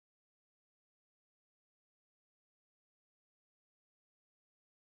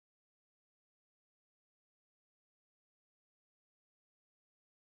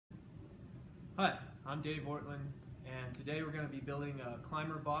Hi, I'm Dave Ortland, and today we're going to be building a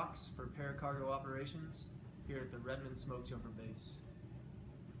climber box for Paracargo operations here at the Redmond Smokejumpers base.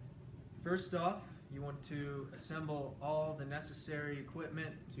 First off, you want to assemble all the necessary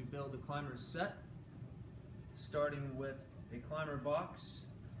equipment to build a climber set, starting with a climber box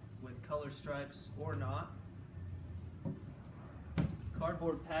with color stripes or not,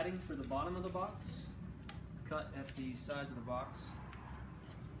 cardboard padding for the bottom of the box, cut at the size of the box,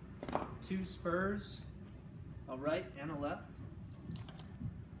 2 spurs, a right and a left,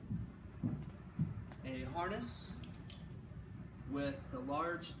 a harness with the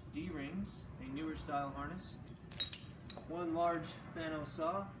large D-rings, a newer style harness, 1 large Fano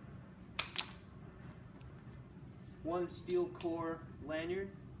saw, 1 steel core lanyard,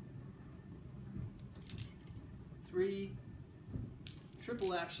 3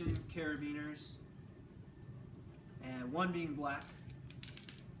 triple action carabiners, and 1 being black,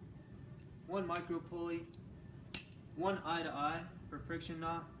 1 micro pulley, 1 eye-to-eye for friction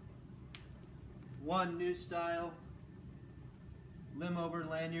knot, 1 new style limb over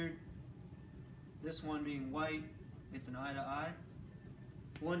lanyard, this one being white, it's an eye-to-eye,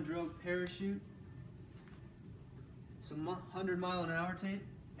 1 drogue parachute, some 100-mile-an-hour tape,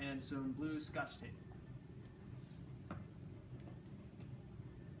 and some blue Scotch tape.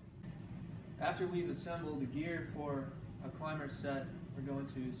 After we've assembled the gear for a climber set, we're going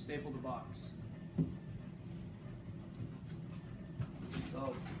to staple the box.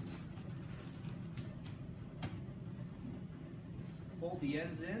 So, fold the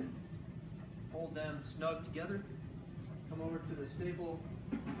ends in, hold them snug together, come over to the staple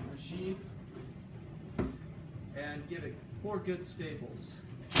machine, and give it 4 good staples.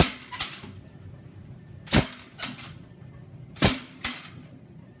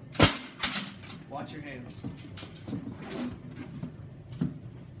 Watch your hands.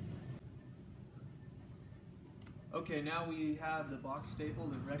 Okay, now we have the box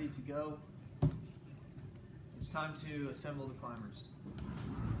stapled and ready to go. It's time to assemble the climbers.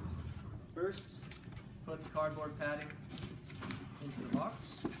 First, put the cardboard padding into the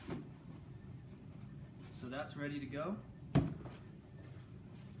box. So that's ready to go.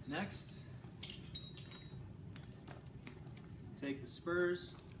 Next, take the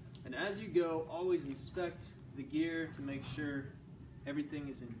spurs, and as you go, always inspect the gear to make sure everything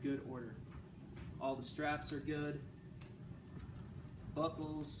is in good order. All the straps are good,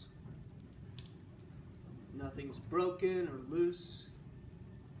 buckles, nothing's broken or loose.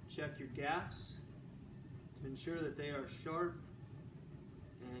 Check your gaffs to ensure that they are sharp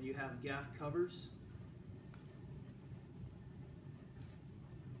and you have gaff covers.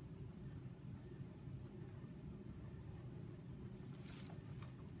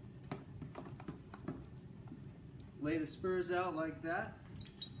 Lay the spurs out like that.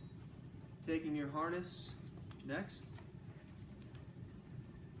 Taking your harness next,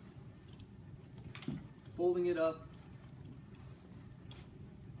 folding it up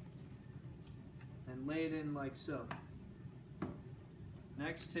and lay it in like so.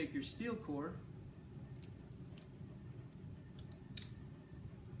 Next, take your steel core,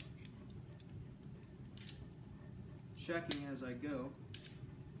 checking as I go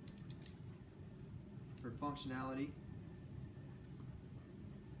for functionality,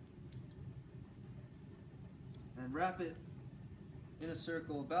 and wrap it in a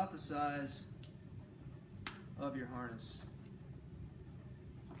circle about the size of your harness.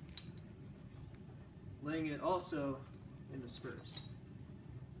 Laying it also in the spurs.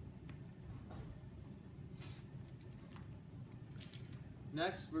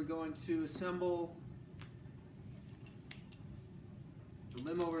 Next, we're going to assemble the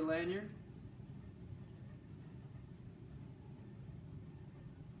limb over lanyard.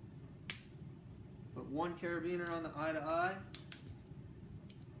 Put 1 carabiner on the eye-to-eye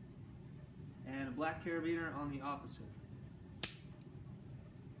and a black carabiner on the opposite.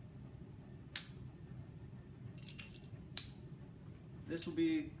 This will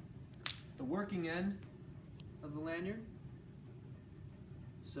be the working end of the lanyard.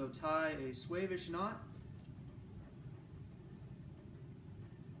 So tie a swavish knot.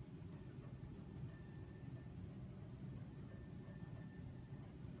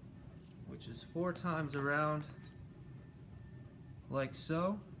 Which is 4 times around, like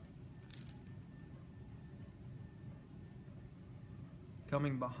so.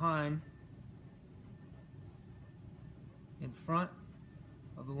 Coming behind, in front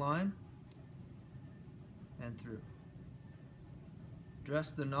of the line, and through.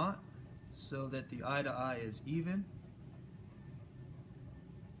 Dress the knot so that the eye-to-eye is even.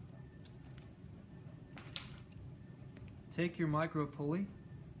 Take your micro pulley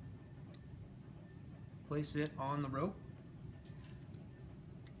place it on the rope.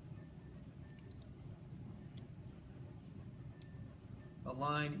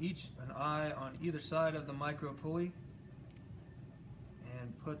 Align an eye on either side of the micro pulley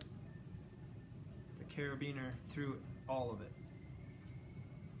and put the carabiner through all of it.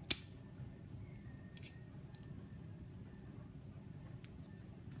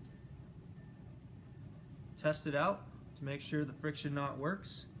 Test it out to make sure the friction knot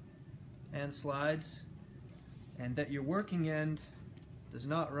works and slides, and that your working end does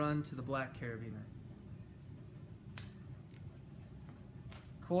not run to the black carabiner.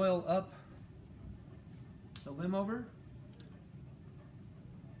 Coil up the limb over,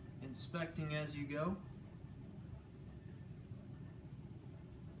 inspecting as you go.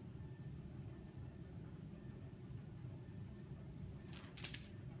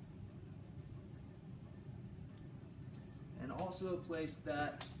 And also place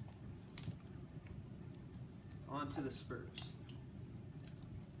that onto the spurs.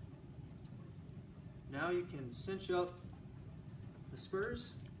 Now you can cinch up the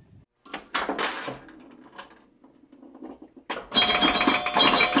spurs.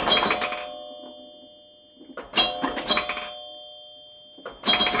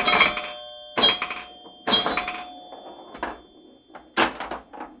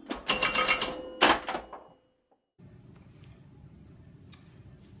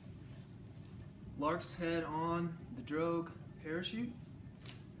 Lark's head on the drogue parachute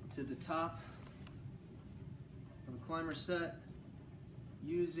to the top of the climber set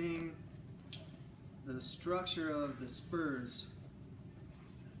using the structure of the spurs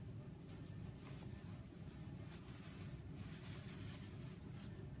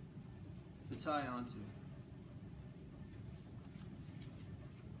to tie onto.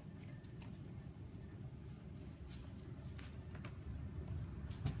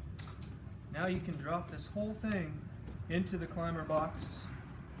 Now you can drop this whole thing into the climber box.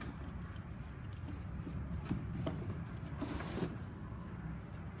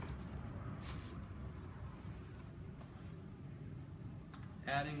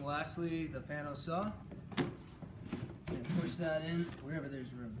 Adding lastly the Fano saw, and push that in wherever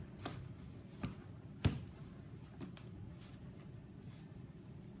there's room.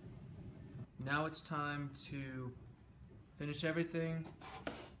 Now it's time to finish everything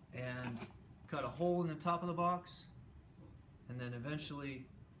and cut a hole in the top of the box, and then eventually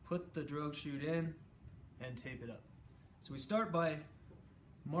put the drogue chute in and tape it up. So we start by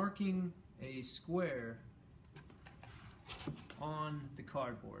marking a square on the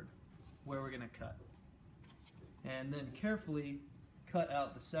cardboard where we're going to cut, and then carefully cut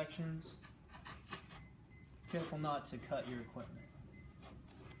out the sections. Careful not to cut your equipment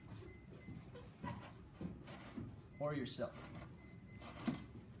or yourself.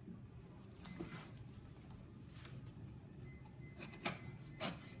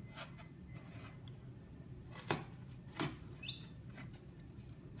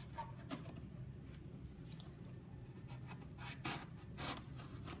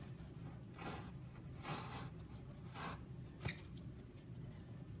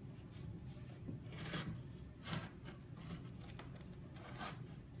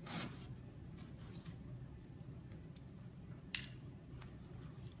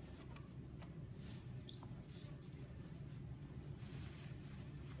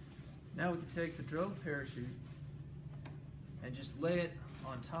 Now we can take the drogue parachute and just lay it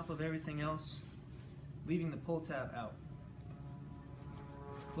on top of everything else, leaving the pull tab out.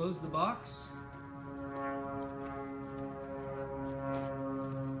 Close the box.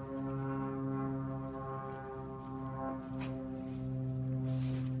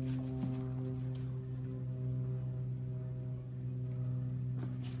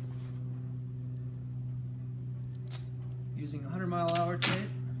 Using 100-mile-an-hour tape,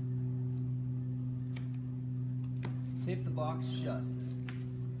 tape the box shut.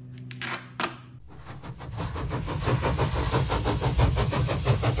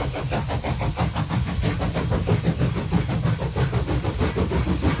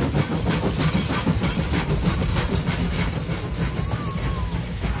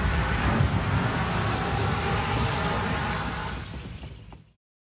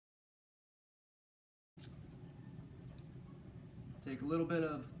 Take a little bit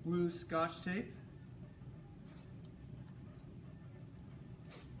of blue Scotch tape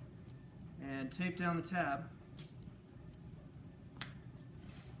and tape down the tab.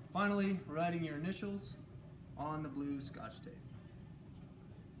 Finally, writing your initials on the blue Scotch tape.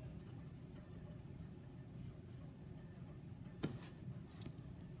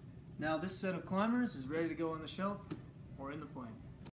 Now this set of climbers is ready to go on the shelf or in the plane.